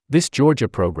This Georgia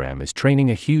program is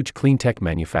training a huge cleantech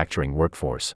manufacturing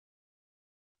workforce.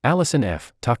 Allison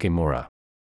F. Takemura.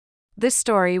 This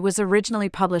story was originally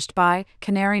published by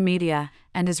Canary Media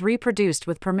and is reproduced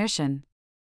with permission.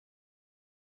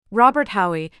 Robert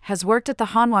Howie has worked at the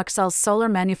Hanwha Cells solar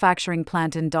manufacturing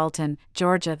plant in Dalton,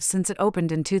 Georgia since it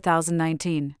opened in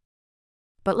 2019.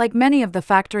 But like many of the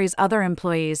factory's other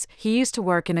employees, he used to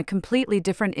work in a completely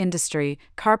different industry,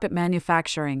 carpet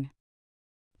manufacturing.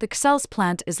 The Cells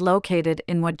plant is located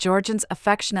in what Georgians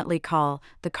affectionately call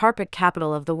the carpet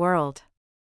capital of the world.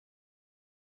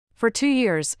 For 2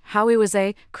 years, Howie was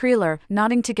a creeler,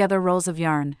 knotting together rolls of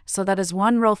yarn, so that as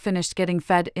one roll finished getting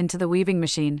fed into the weaving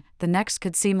machine, the next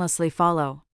could seamlessly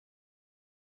follow.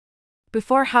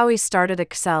 Before Howie started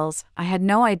at Cells, I had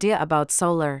no idea about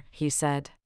solar, he said.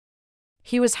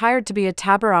 He was hired to be a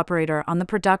tabber operator on the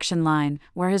production line,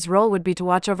 where his role would be to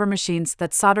watch over machines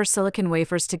that solder silicon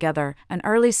wafers together, an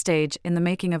early stage in the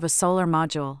making of a solar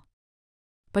module.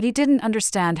 But he didn't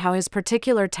understand how his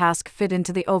particular task fit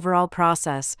into the overall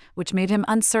process, which made him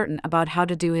uncertain about how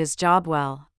to do his job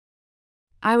well.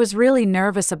 I was really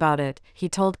nervous about it, he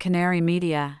told Canary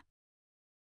Media.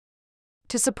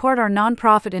 To support our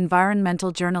nonprofit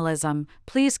environmental journalism,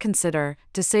 please consider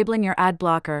disabling your ad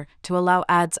blocker to allow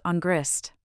ads on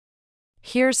Grist.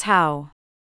 Here's how.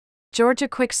 Georgia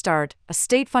Quick Start, a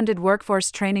state-funded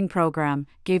workforce training program,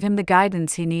 gave him the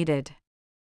guidance he needed.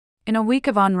 In a week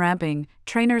of on-ramping,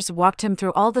 trainers walked him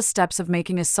through all the steps of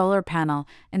making a solar panel,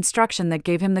 instruction that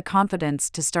gave him the confidence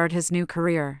to start his new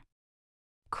career.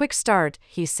 Quick Start,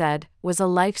 he said, was a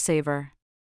lifesaver.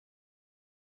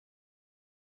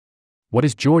 What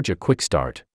is Georgia Quick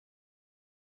Start?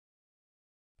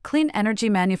 Clean energy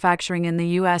manufacturing in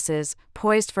the U.S. is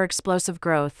poised for explosive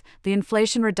growth. The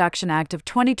Inflation Reduction Act of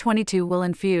 2022 will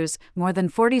infuse more than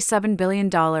 $47 billion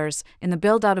in the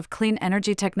build-out of clean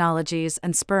energy technologies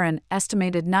and spur an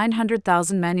estimated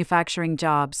 900,000 manufacturing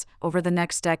jobs over the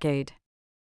next decade.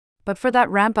 But for that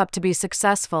ramp-up to be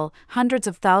successful, hundreds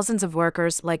of thousands of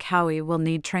workers like Howie will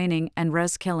need training and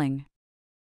reskilling.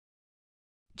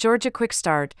 Georgia Quick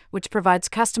Start, which provides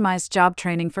customized job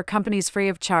training for companies free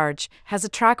of charge, has a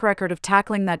track record of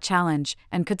tackling that challenge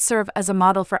and could serve as a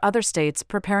model for other states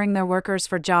preparing their workers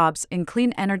for jobs in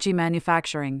clean energy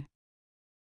manufacturing.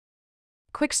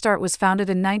 Quick Start was founded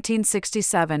in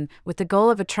 1967 with the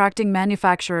goal of attracting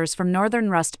manufacturers from northern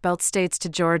Rust Belt states to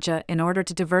Georgia in order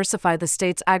to diversify the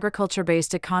state's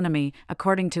agriculture-based economy,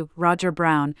 according to Roger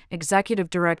Brown, executive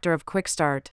director of Quick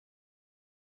Start.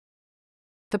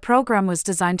 The program was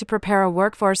designed to prepare a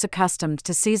workforce accustomed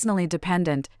to seasonally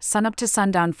dependent,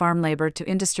 sun-up-to-sundown farm labor to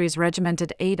industry's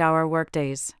regimented 8-hour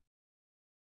workdays.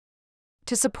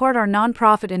 To support our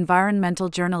nonprofit environmental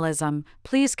journalism,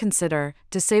 please consider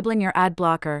disabling your ad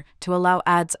blocker to allow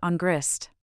ads on Grist.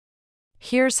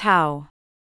 Here's how.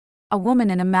 A woman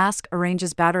in a mask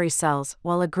arranges battery cells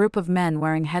while a group of men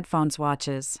wearing headphones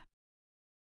watches.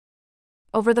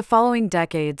 Over the following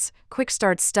decades, Quick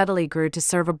Start steadily grew to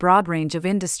serve a broad range of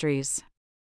industries.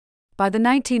 By the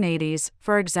 1980s,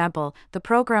 for example, the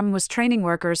program was training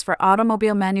workers for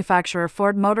automobile manufacturer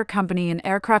Ford Motor Company and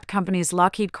aircraft companies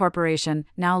Lockheed Corporation,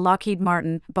 now Lockheed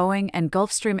Martin, Boeing, and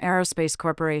Gulfstream Aerospace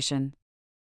Corporation.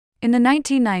 In the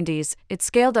 1990s, it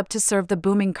scaled up to serve the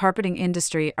booming carpeting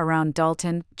industry around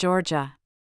Dalton, Georgia.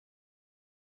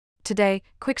 Today,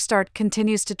 Quick Start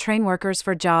continues to train workers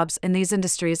for jobs in these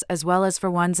industries as well as for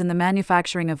ones in the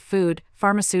manufacturing of food,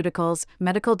 pharmaceuticals,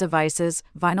 medical devices,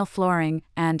 vinyl flooring,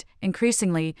 and,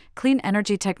 increasingly, clean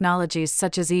energy technologies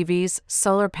such as EVs,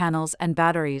 solar panels, and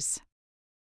batteries.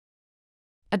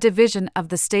 A division of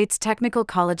the state's technical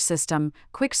college system,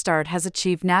 Quick Start has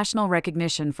achieved national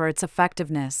recognition for its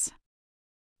effectiveness.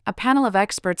 A panel of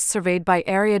experts surveyed by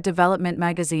Area Development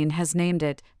magazine has named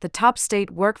it the top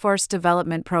state workforce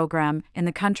development program in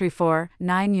the country for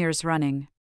 9 years running.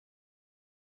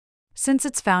 Since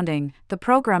its founding, the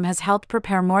program has helped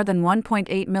prepare more than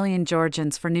 1.8 million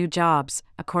Georgians for new jobs,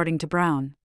 according to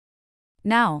Brown.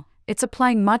 Now, it's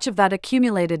applying much of that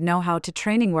accumulated know-how to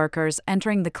training workers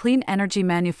entering the clean energy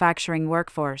manufacturing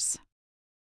workforce.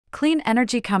 Clean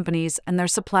energy companies and their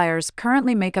suppliers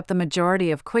currently make up the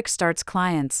majority of Quick Start's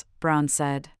clients, Brown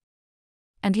said.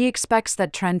 And he expects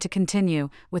that trend to continue,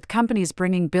 with companies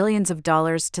bringing billions of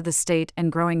dollars to the state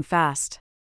and growing fast.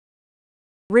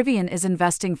 Rivian is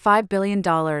investing $5 billion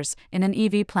in an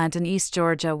EV plant in East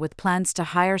Georgia with plans to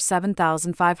hire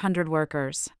 7,500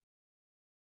 workers.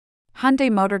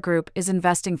 Hyundai Motor Group is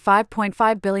investing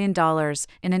 $5.5 billion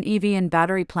in an EV and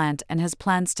battery plant and has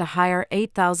plans to hire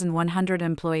 8,100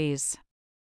 employees.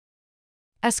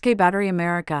 SK Battery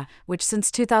America, which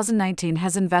since 2019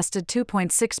 has invested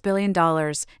 $2.6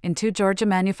 billion in 2 Georgia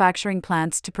manufacturing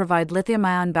plants to provide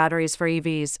lithium-ion batteries for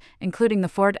EVs, including the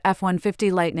Ford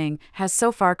F-150 Lightning, has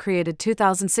so far created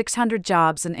 2,600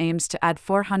 jobs and aims to add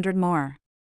 400 more.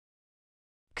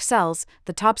 Xcels,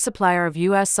 the top supplier of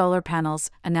U.S. solar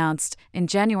panels, announced in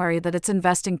January that it's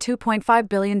investing $2.5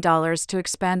 billion to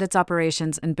expand its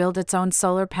operations and build its own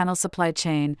solar panel supply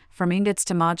chain, from ingots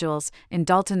to modules, in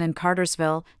Dalton and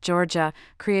Cartersville, Georgia,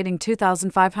 creating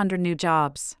 2,500 new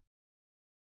jobs.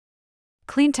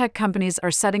 Cleantech companies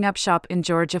are setting up shop in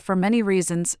Georgia for many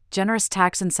reasons: generous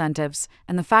tax incentives,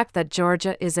 and the fact that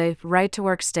Georgia is a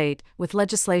right-to-work state, with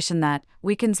legislation that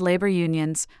weakens labor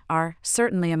unions, are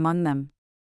certainly among them.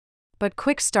 But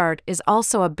Quick Start is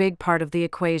also a big part of the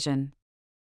equation.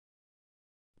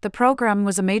 The program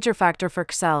was a major factor for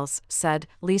Xcels, said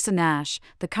Lisa Nash,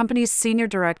 the company's senior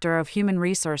director of human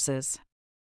resources.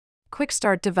 Quick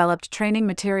Start developed training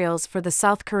materials for the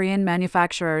South Korean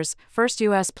manufacturer's first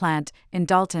U.S. plant in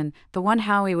Dalton, the one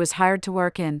Howie was hired to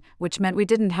work in, which meant we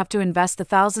didn't have to invest the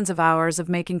thousands of hours of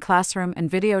making classroom and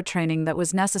video training that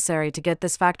was necessary to get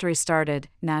this factory started,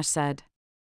 Nash said.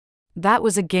 That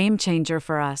was a game changer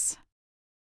for us.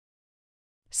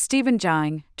 Stephen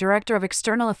Jang, Director of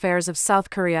External Affairs of South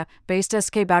Korea-based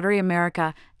SK Battery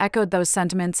America, echoed those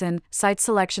sentiments in Site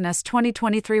Selection's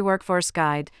 2023 Workforce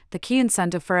Guide. The key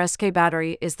incentive for SK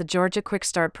Battery is the Georgia Quick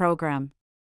Start program.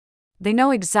 They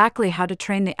know exactly how to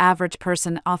train the average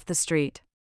person off the street.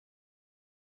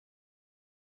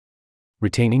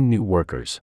 Retaining new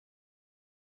workers.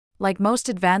 Like most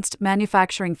advanced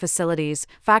manufacturing facilities,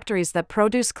 factories that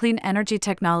produce clean energy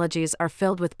technologies are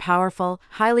filled with powerful,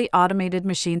 highly automated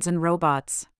machines and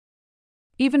robots.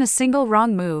 Even a single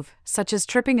wrong move, such as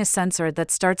tripping a sensor that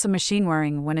starts a machine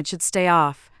whirring when it should stay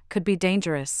off, could be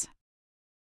dangerous.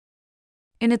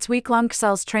 In its week-long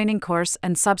Xcels training course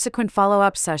and subsequent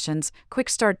follow-up sessions, Quick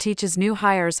Start teaches new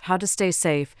hires how to stay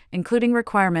safe, including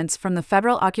requirements from the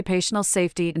Federal Occupational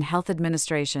Safety and Health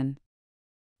Administration.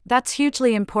 That's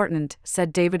hugely important,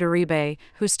 said David Uribe,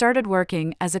 who started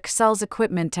working as a Xcels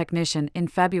equipment technician in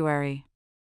February.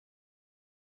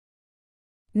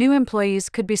 New employees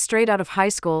could be straight out of high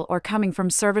school or coming from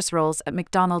service roles at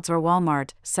McDonald's or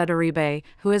Walmart, said Uribe,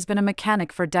 who has been a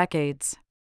mechanic for decades.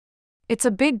 It's a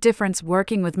big difference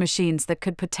working with machines that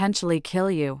could potentially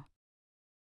kill you.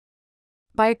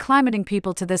 By acclimating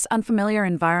people to this unfamiliar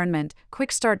environment,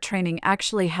 Quick Start training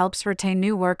actually helps retain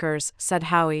new workers, said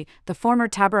Howie, the former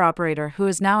Tabor operator who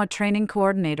is now a training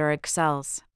coordinator at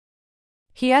Xcels.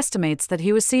 He estimates that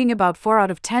he was seeing about 4 out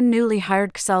of 10 newly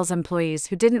hired Xcels employees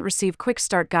who didn't receive Quick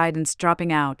Start guidance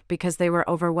dropping out because they were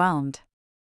overwhelmed.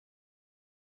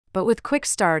 But with Quick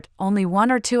Start, only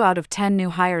 1 or 2 out of 10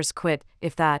 new hires quit,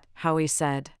 if that, Howie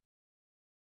said.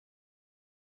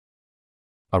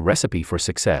 A recipe for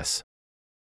success.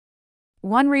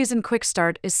 One reason Quick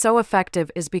Start is so effective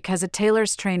is because it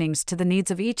tailors trainings to the needs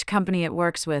of each company it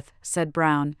works with, said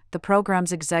Brown, the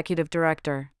program's executive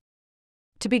director.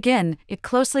 To begin, it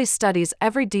closely studies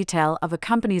every detail of a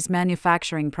company's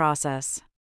manufacturing process.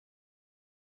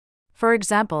 For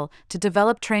example, to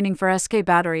develop training for SK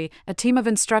Battery, a team of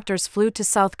instructors flew to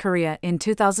South Korea in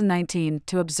 2019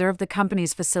 to observe the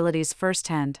company's facilities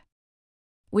firsthand.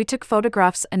 We took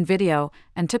photographs and video,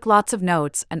 and took lots of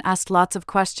notes and asked lots of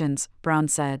questions, Brown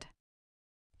said.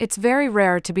 It's very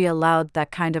rare to be allowed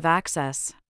that kind of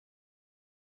access.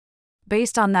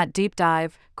 Based on that deep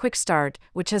dive, Quick Start,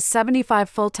 which has 75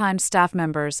 full-time staff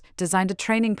members, designed a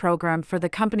training program for the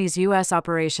company's U.S.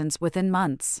 operations within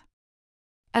months.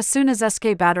 As soon as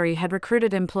SK Battery had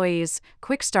recruited employees,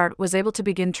 Quick Start was able to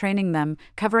begin training them,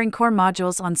 covering core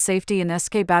modules on safety in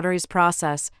SK Battery's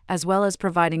process, as well as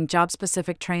providing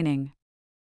job-specific training.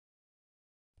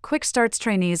 Quick Start's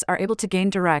trainees are able to gain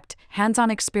direct,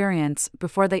 hands-on experience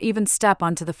before they even step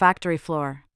onto the factory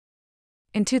floor.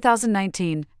 In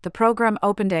 2019, the program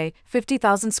opened a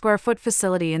 50,000-square-foot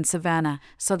facility in Savannah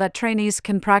so that trainees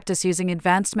can practice using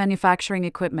advanced manufacturing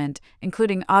equipment,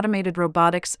 including automated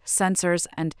robotics, sensors,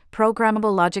 and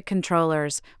programmable logic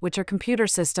controllers, which are computer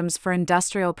systems for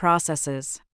industrial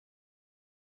processes.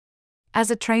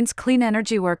 As it trains clean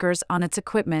energy workers on its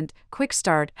equipment, Quick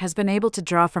Start has been able to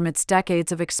draw from its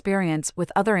decades of experience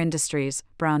with other industries,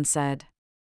 Brown said.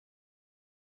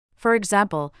 For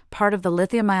example, part of the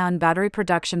lithium-ion battery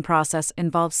production process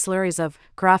involves slurries of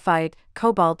graphite,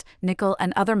 cobalt, nickel,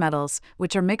 and other metals,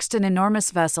 which are mixed in enormous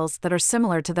vessels that are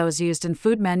similar to those used in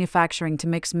food manufacturing to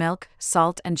mix milk,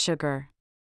 salt, and sugar.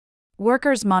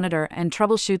 Workers monitor and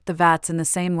troubleshoot the vats in the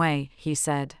same way, he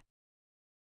said.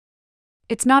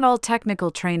 It's not all technical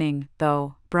training,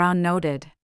 though, Brown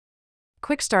noted.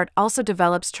 Quickstart also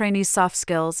develops trainees' soft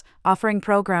skills, offering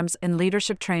programs in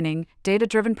leadership training,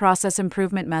 data-driven process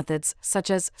improvement methods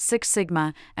such as Six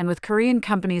Sigma, and with Korean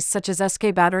companies such as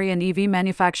SK Battery and EV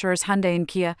manufacturers Hyundai and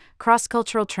Kia,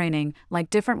 cross-cultural training, like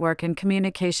different work and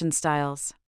communication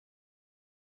styles.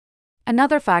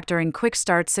 Another factor in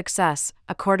Quickstart's success,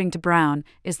 according to Brown,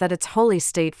 is that it's wholly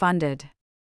state-funded.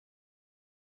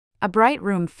 A bright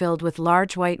room filled with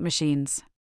large white machines.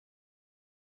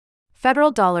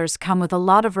 Federal dollars come with a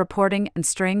lot of reporting and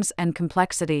strings and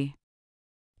complexity.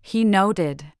 He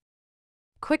noted.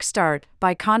 Quickstart,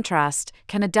 by contrast,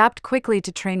 can adapt quickly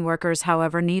to train workers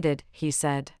however needed, he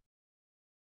said.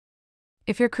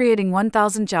 If you're creating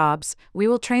 1,000 jobs, we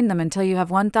will train them until you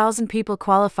have 1,000 people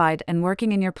qualified and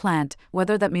working in your plant,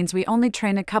 whether that means we only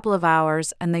train a couple of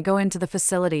hours and they go into the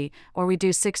facility, or we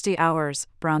do 60 hours,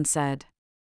 Brown said.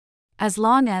 As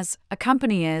long as a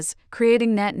company is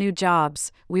creating net new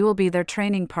jobs, we will be their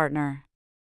training partner.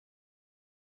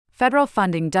 Federal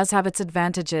funding does have its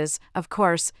advantages, of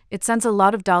course. It sends a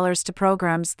lot of dollars to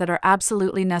programs that are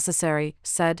absolutely necessary,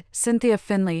 said Cynthia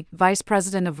Finley, Vice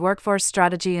President of Workforce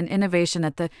Strategy and Innovation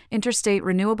at the Interstate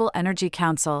Renewable Energy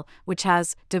Council, which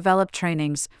has developed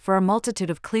trainings for a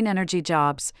multitude of clean energy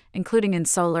jobs, including in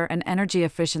solar and energy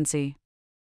efficiency.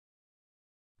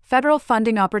 Federal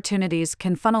funding opportunities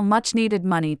can funnel much-needed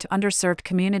money to underserved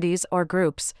communities or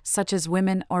groups, such as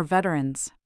women or veterans.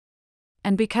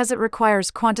 And because it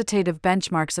requires quantitative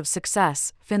benchmarks of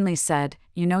success, Finley said,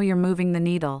 you're moving the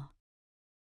needle.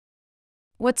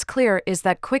 What's clear is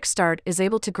that Quickstart is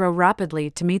able to grow rapidly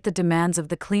to meet the demands of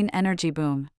the clean energy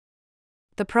boom.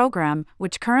 The program,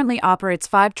 which currently operates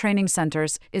 5 training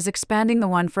centers, is expanding the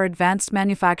one for advanced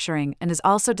manufacturing and is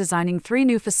also designing 3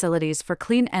 new facilities for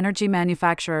clean energy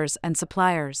manufacturers and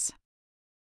suppliers.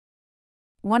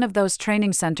 One of those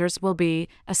training centers will be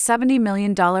a $70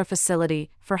 million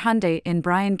facility for Hyundai in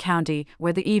Bryan County,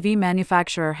 where the EV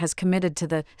manufacturer has committed to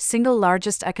the single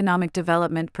largest economic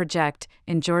development project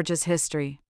in Georgia's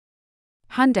history.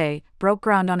 Hyundai broke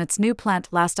ground on its new plant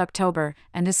last October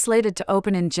and is slated to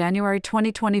open in January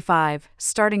 2025,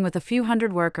 starting with a few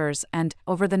hundred workers and,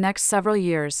 over the next several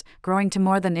years, growing to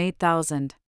more than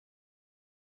 8,000.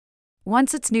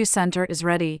 Once its new center is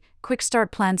ready,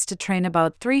 Quickstart plans to train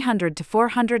about 300 to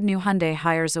 400 new Hyundai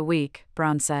hires a week,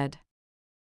 Brown said.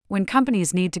 When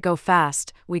companies need to go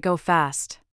fast, we go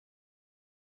fast.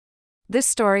 This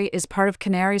story is part of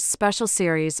Canary's special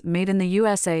series Made in the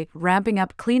USA, Ramping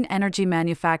Up Clean Energy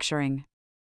Manufacturing.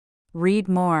 Read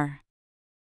more.